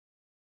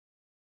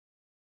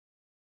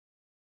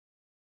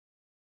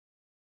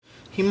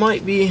he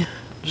might be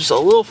just a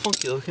little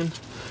funky looking.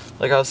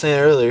 Like I was saying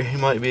earlier, he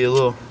might be a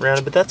little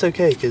rounded, but that's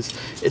okay because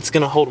it's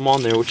gonna hold him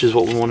on there, which is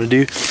what we want to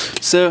do.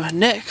 So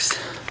next,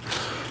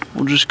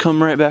 we'll just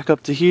come right back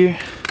up to here,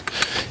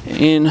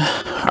 and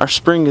our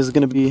spring is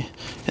gonna be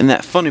in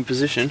that funny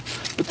position,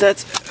 but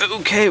that's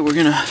okay. We're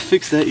gonna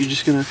fix that. You're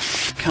just gonna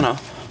kind of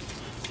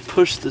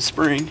push the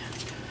spring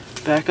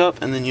back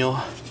up, and then you'll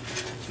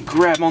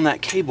grab on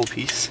that cable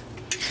piece,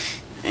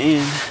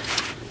 and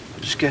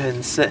just go ahead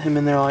and set him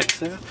in there like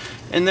so.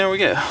 And there we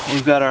go.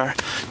 We've got our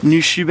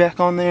new shoe back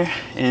on there,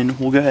 and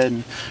we'll go ahead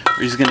and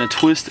he's gonna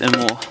twist, and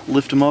we'll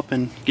lift him up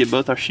and get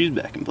both our shoes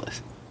back in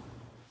place.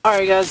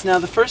 Alright guys, now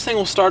the first thing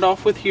we'll start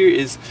off with here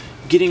is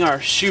getting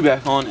our shoe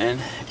back on, and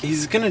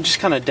he's gonna just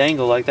kind of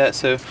dangle like that.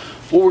 So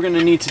what we're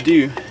gonna need to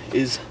do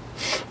is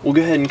we'll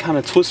go ahead and kind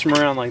of twist him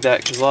around like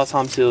that, because a lot of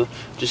times he'll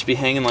just be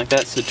hanging like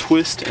that. So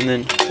twist and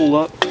then pull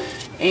up,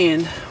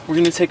 and we're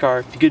gonna take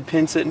our good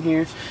pin set in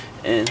here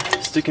and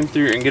stick him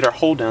through and get our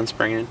hold down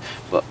spring in.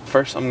 But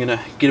first I'm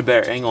gonna get a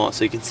better angle on it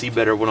so you can see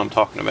better what I'm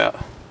talking about.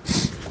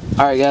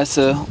 Alright guys,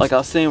 so like I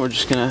was saying, we're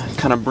just gonna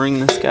kind of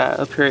bring this guy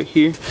up right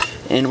here,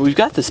 and we've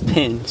got this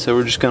pin, so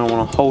we're just gonna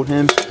want to hold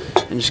him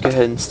and just go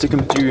ahead and stick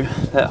him through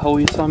that hole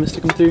you saw me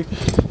stick him through.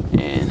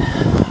 And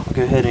I'll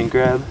go ahead and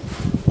grab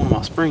one of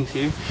my springs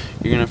here.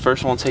 You're gonna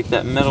first want to take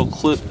that metal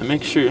clip and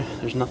make sure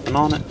there's nothing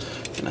on it.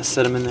 Gonna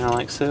set him in there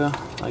like so,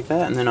 like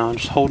that, and then I'll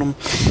just hold him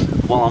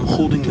while I'm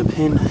holding the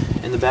pin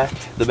in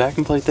the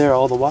backing plate there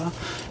all the while.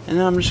 And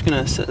then I'm just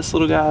gonna set this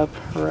little guy up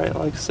right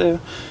like so.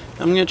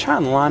 I'm gonna try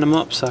and line him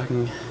up so I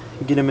can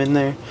get him in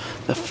there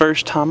the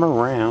first time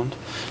around.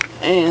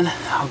 And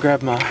I'll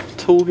grab my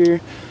tool here,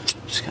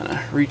 just kind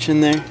of reach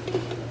in there,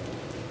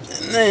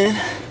 and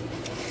then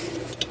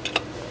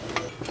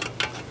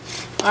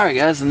alright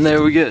guys, and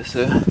there we go.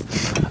 So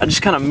I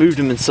just kind of moved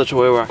him in such a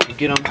way where I could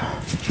get him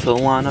to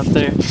line up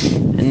there,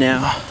 and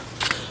now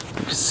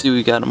you can see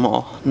we got them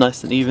all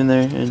nice and even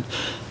there. And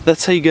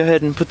that's how you go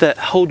ahead and put that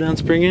hold down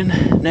spring in.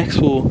 Next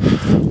we'll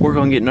work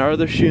on getting our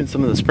other shoe and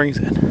some of the springs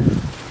in.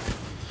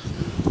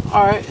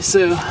 Alright,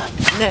 so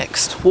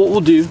next what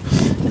we'll do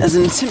as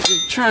an attempt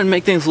to try and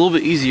make things a little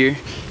bit easier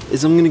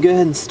is I'm going to go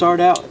ahead and start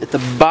out at the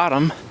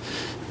bottom,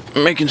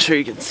 making sure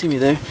you can see me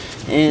there,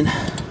 and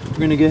we're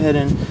going to go ahead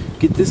and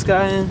get this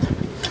guy in,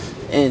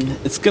 and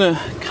it's going to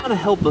kind of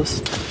help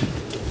us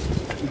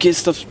get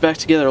stuff back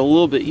together a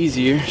little bit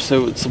easier,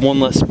 so it's one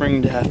less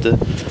spring to have to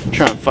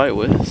try and fight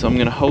with. So I'm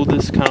going to hold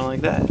this kind of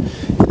like that,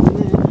 and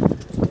then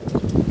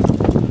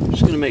I'm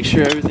just going to make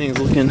sure everything's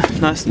looking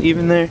nice and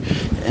even there,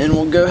 and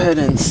we'll go ahead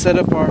and set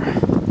up our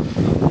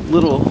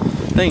little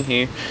thing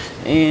here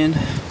and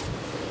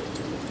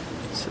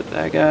set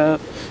that guy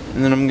up.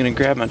 And then I'm going to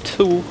grab my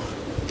tool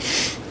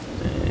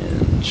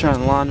and try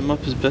and line him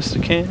up as best I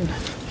can,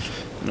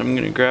 and I'm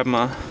going to grab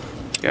my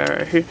guy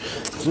right here.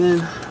 And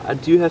then I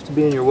do have to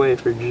be in your way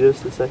for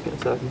just a second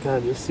so I can kind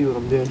of just see what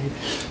I'm doing here.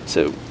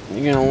 So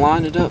you're going to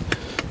line it up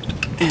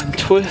and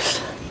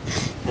twist,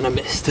 and I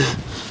missed.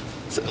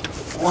 So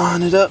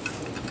line it up.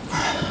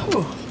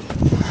 Ooh.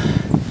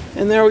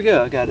 And there we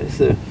go, I got it.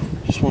 So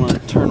just want to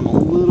turn them a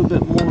little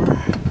bit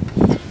more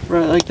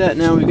right like that.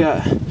 Now we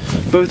got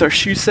both our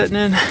shoes setting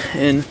in,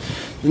 and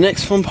the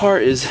next fun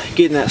part is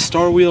getting that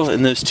star wheel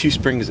and those two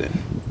springs in.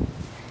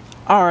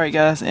 Alright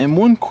guys, and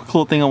one quick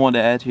little thing I wanted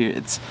to add here.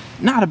 It's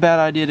not a bad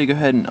idea to go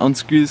ahead and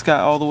unscrew this guy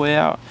all the way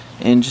out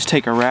and just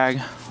take a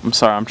rag. I'm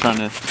sorry, I'm trying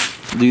to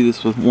do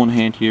this with one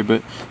hand here,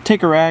 but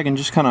take a rag and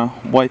just kind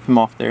of wipe him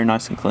off there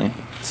nice and clean.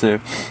 So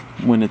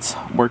when it's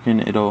working,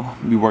 it'll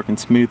be working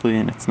smoothly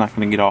and it's not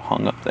going to get all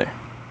hung up there.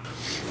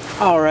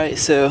 Alright,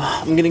 so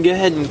I'm going to go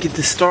ahead and get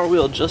the star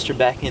wheel adjuster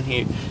back in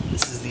here.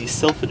 This is the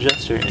self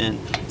adjuster, and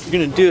you're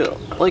going to do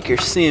it like you're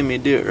seeing me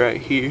do it right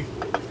here.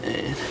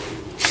 And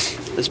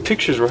those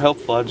pictures were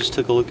helpful. I just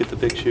took a look at the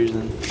pictures,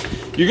 and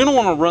you're going to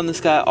want to run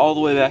this guy all the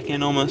way back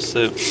in almost, so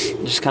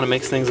it just kind of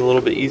makes things a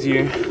little bit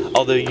easier.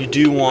 Although you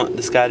do want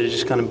this guy to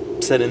just kind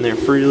of set in there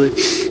freely,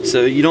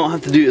 so you don't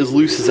have to do it as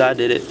loose as I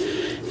did it.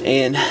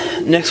 And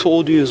next what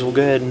we'll do is we'll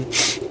go ahead and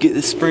get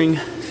this spring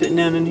fitting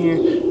down in here,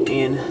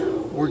 and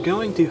we're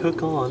going to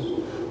hook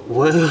on,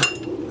 well,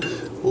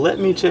 let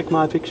me check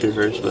my picture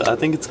first, but I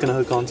think it's going to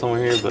hook on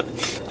somewhere here, but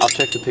I'll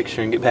check the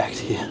picture and get back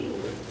to you.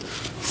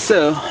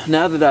 So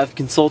now that I've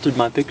consulted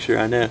my picture,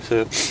 I know,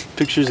 so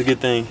picture's a good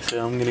thing.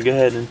 So I'm gonna go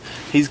ahead and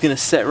he's gonna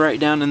set right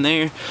down in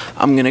there.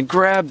 I'm gonna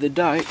grab the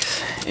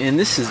dikes, and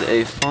this is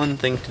a fun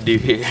thing to do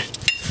here.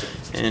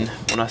 And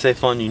when I say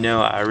fun, you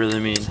know I really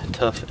mean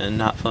tough and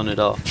not fun at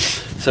all.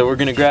 So we're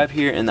gonna grab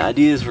here, and the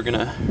idea is we're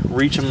gonna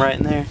reach them right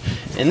in there.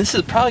 And this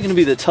is probably gonna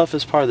be the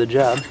toughest part of the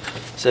job.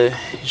 So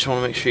you just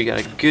wanna make sure you got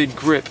a good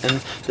grip.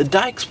 And the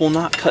dikes will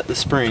not cut the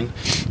spring.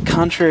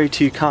 Contrary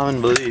to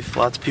common belief,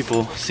 lots of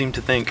people seem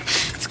to think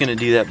it's gonna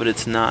do that, but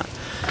it's not.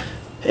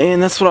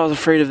 And that's what I was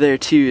afraid of there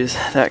too, is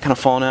that kind of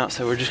falling out.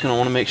 So we're just gonna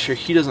wanna make sure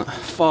he doesn't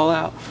fall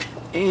out.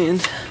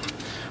 And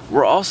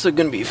we're also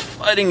gonna be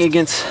fighting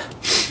against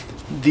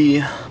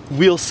the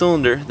wheel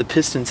cylinder, the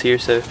pistons here.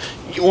 So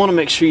you want to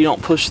make sure you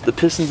don't push the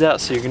pistons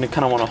out, so you're going to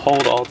kind of want to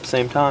hold all at the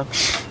same time.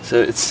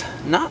 So it's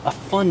not a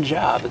fun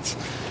job, it's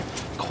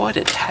quite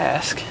a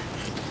task.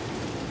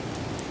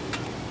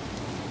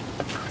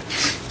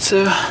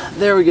 So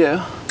there we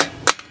go.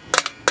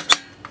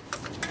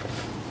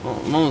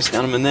 Well, I'm almost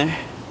got them in there.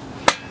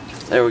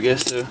 There we go.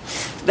 So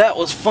that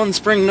was fun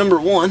spring number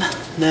 1.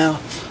 Now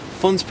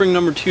fun spring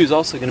number 2 is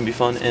also going to be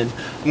fun, and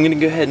I'm going to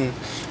go ahead and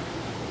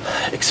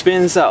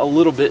expand this out a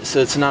little bit so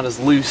it's not as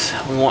loose.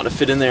 We want to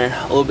fit in there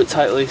a little bit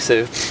tightly,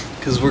 so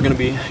because we're going to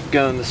be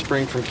going the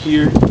spring from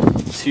here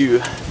to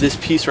this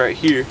piece right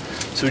here,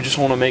 so we just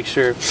want to make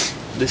sure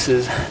this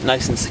is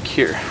nice and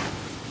secure.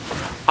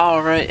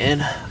 Alright,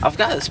 and I've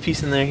got this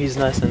piece in there. He's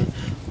nice and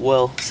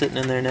well sitting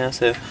in there now,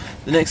 so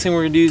the next thing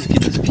we're going to do is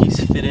get this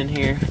piece fit in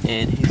here,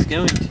 and he's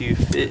going to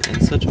fit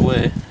in such a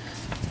way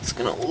it's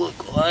going to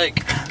look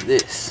like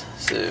this.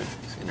 So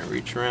he's going to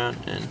reach around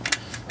and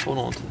hold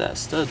on to that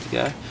stud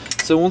guy.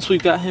 So once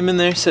we've got him in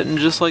there sitting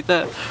just like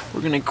that,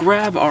 we're going to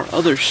grab our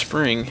other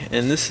spring,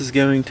 and this is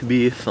going to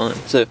be fun.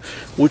 So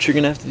what you're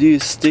going to have to do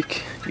is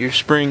stick your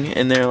spring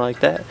in there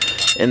like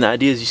that, and the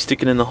idea is you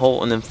stick it in the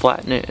hole and then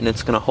flatten it and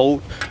it's going to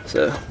hold.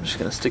 So I'm just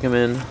going to stick them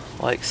in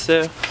like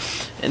so,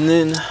 and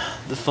then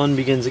the fun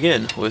begins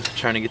again with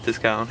trying to get this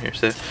guy on here.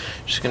 So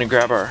just going to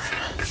grab our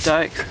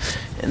dikes,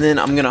 and then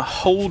I'm going to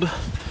hold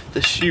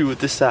the shoe with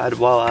this side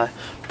while I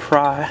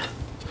pry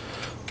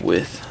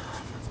with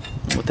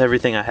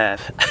everything I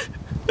have.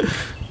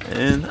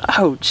 And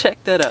oh,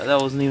 check that out,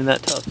 that wasn't even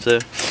that tough. So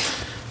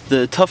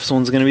the toughest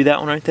one's gonna be that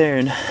one right there,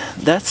 and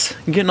that's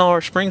getting all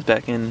our springs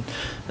back in.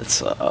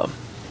 That's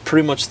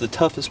pretty much the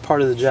toughest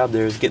part of the job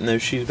there, is getting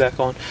those shoes back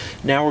on.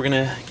 Now we're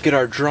gonna get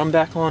our drum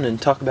back on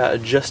and talk about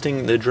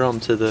adjusting the drum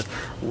to the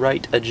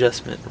right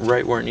adjustment,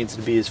 right where it needs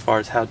to be as far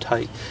as how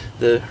tight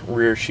the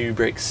rear shoe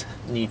brakes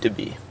need to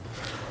be.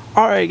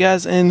 Alright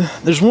guys, and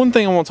there's one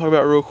thing I want to talk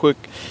about real quick.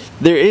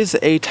 There is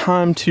a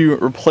time to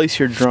replace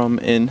your drum,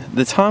 and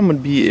the time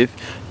would be if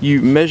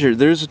you measure.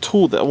 There's a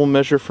tool that will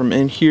measure from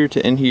in here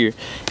to in here,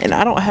 and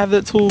I don't have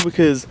that tool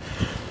because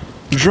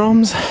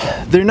drums,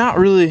 they're not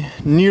really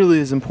nearly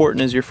as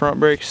important as your front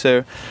brakes,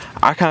 so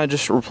I kind of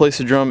just replace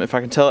the drum. If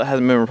I can tell it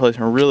hasn't been replaced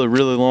in a really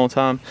long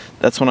time,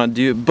 that's when I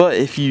do it. But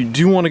if you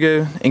do want to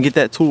go and get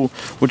that tool,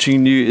 what you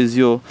can do is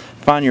you'll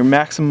find your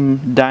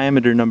maximum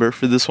diameter number.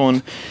 For this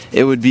one,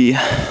 it would be,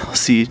 let's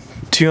see,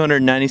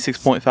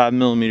 296.5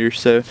 millimeters.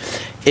 So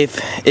if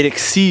it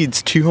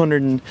exceeds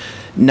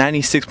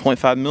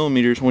 296.5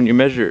 millimeters when you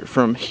measure it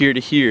from here to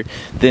here,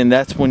 then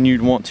that's when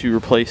you'd want to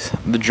replace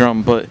the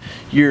drum. But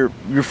your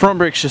front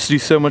brakes just do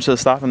so much of the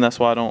stopping, that's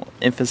why I don't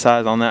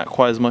emphasize on that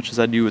quite as much as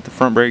I do with the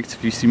front brakes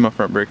if you see my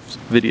front brakes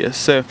videos.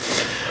 So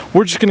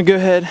we're just gonna go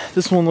ahead,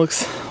 this one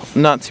looks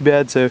not too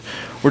bad, so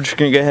we're just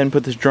gonna go ahead and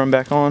put this drum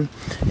back on,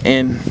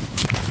 and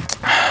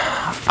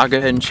I'll go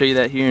ahead and show you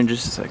that here in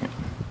just a second.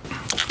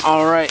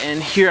 Alright,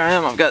 and here I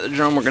am, I've got the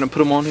drum, we're going to put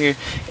them on here,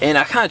 and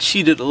I kind of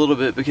cheated a little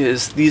bit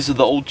because these are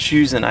the old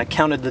shoes and I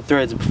counted the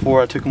threads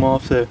before I took them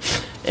off, so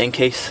in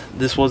case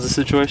this was the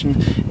situation,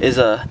 is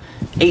 8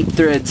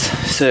 threads.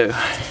 So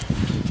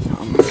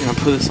I'm going to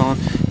put this on,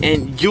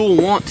 and you'll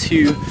want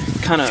to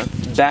kind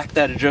of back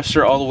that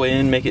adjuster all the way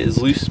in, make it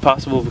as loose as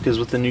possible, because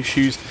with the new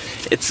shoes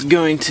it's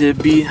going to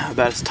be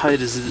about as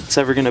tight as it's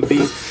ever going to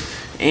be.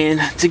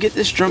 And to get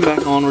this drum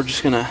back on, we're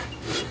just going to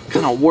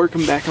kind of work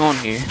them back on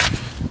here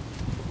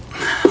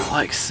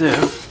like so.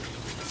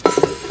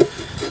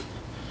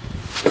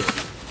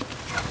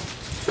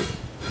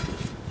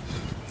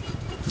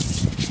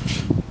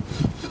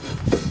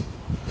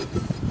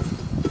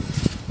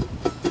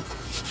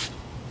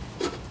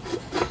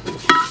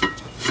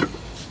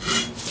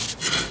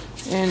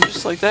 And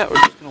just like that, we're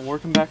just going to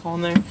work him back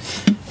on there.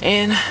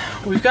 And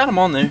we've got him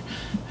on there.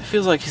 It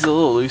feels like he's a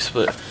little loose,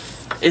 but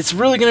it's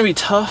really going to be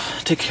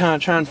tough to kind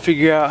of try and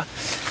figure out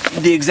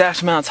the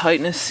exact amount of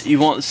tightness you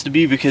want this to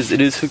be, because it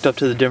is hooked up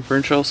to the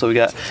differential, so we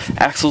got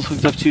axles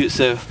hooked up to it.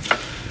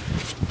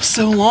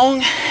 So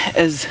long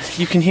as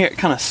you can hear it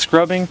kind of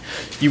scrubbing,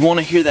 you want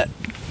to hear that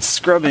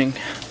scrubbing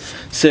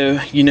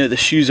so you know the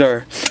shoes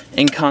are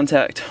in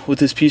contact with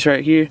this piece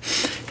right here.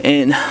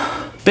 And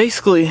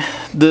basically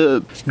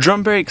the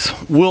drum brakes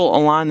will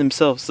align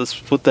themselves.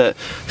 That's what that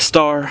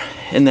star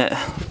and that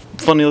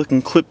funny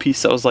looking clip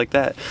piece that was like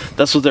that,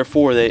 that's what they're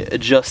for. They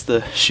adjust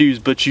the shoes,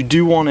 but you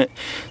do want it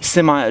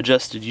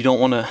semi-adjusted. You don't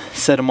want to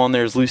set them on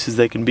there as loose as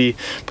they can be,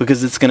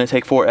 because it's going to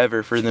take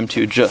forever for them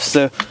to adjust.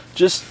 So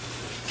just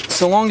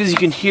so long as you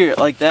can hear it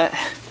like that,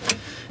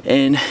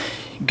 and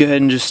go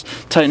ahead and just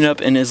tighten it up.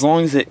 And as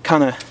long as it's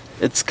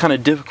kind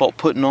of difficult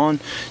putting on,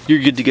 you're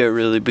good to go,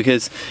 really,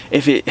 because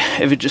if it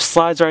just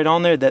slides right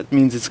on there, that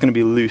means it's going to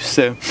be loose.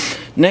 So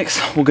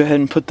next we'll go ahead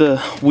and put the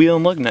wheel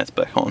and lug nuts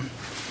back on.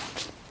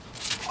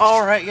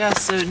 Alright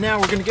guys, so now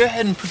we're going to go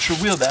ahead and put your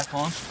wheel back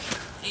on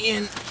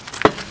and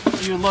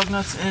your lug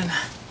nuts, and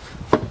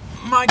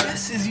my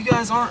guess is you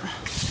guys aren't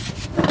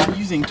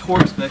using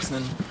torque specs,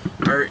 then,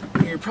 or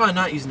you're probably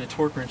not using a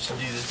torque wrench to do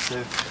this,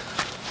 so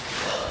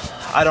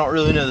I don't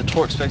really know the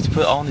torque specs to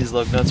put on these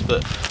lug nuts.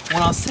 But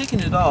when I was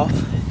taking it off,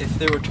 if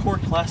they were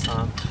torqued last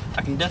time,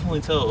 I can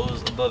definitely tell it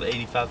was above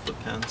 85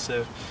 foot-pounds.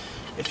 So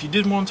if you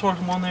did want to torque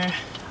them on there,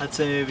 I'd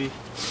say maybe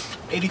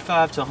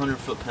 85 to 100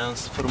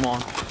 foot-pounds to put them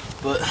on.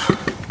 But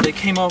they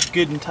came off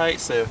good and tight,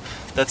 so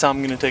that's how I'm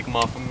going to take them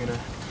off. I'm going to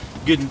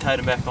good and tight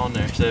them back on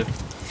there. So,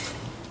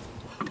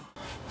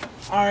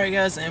 alright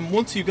guys, and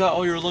once you got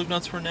all your lug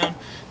nuts worn down,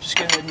 just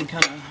go ahead and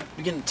kind of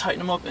begin to tighten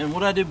them up. And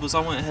what I did was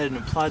I went ahead and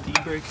applied the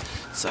e-brake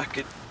so I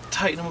could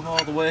tighten them up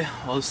all the way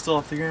while it's still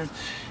off the ground.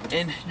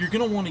 And you're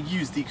going to want to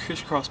use the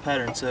crisscross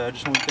pattern. So I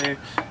just went there.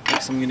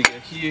 Next I'm going to go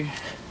here.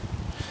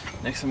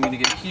 Next I'm going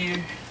to go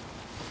here.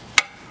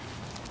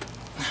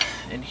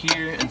 And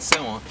here, and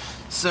so on.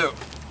 So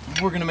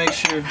we're going to make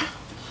sure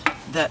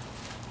that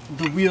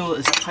the wheel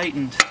is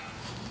tightened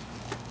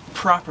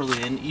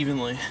properly and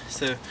evenly,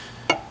 so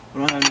we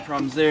don't have any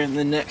problems there. And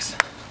then next,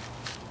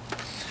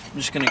 I'm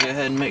just going to go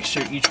ahead and make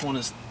sure each one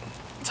is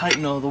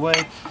tightened all the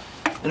way.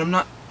 And I'm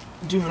not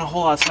doing a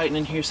whole lot of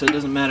tightening here, so it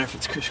doesn't matter if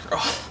it's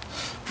crisscross.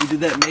 We did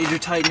that major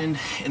tightening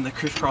in the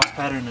crisscross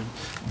pattern, and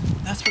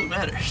that's what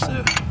matters.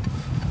 So,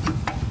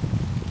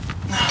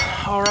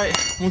 alright,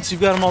 once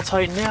you've got them all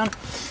tightened down,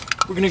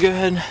 we're going to go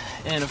ahead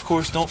and, of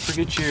course, don't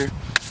forget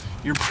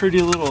your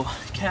pretty little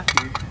cap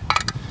here,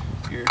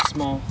 your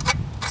small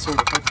sort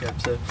of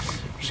hubcap. So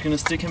we're just going to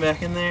stick him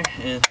back in there,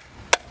 and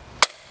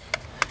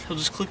he'll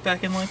just click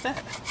back in like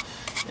that.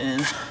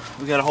 And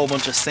we got a whole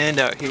bunch of sand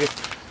out here,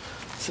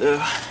 so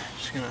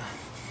just going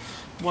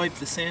to wipe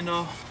the sand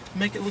off,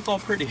 make it look all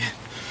pretty.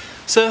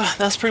 So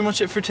that's pretty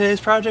much it for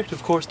today's project.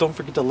 Of course, don't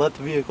forget to let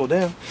the vehicle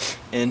down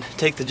and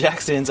take the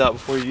jack stands out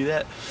before you do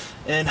that.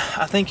 And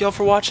I thank y'all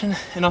for watching,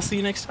 and I'll see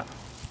you next time.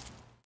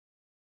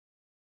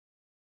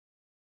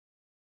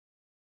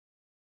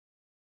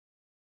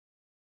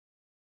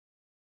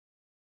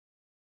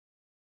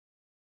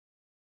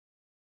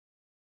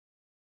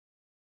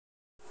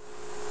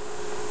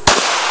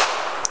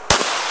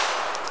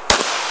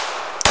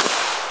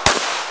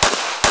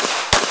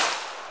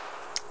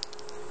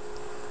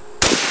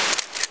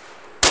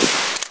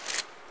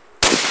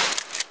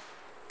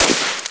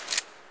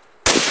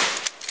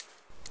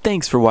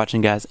 Thanks for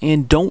watching, guys,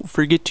 and don't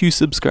forget to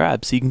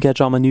subscribe so you can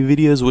catch all my new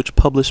videos, which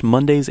publish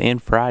Mondays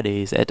and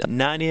Fridays at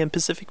 9 a.m.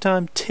 Pacific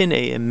Time, 10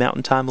 a.m.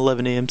 Mountain Time,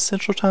 11 a.m.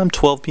 Central Time,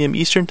 12 p.m.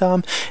 Eastern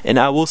Time, and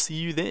I will see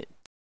you then.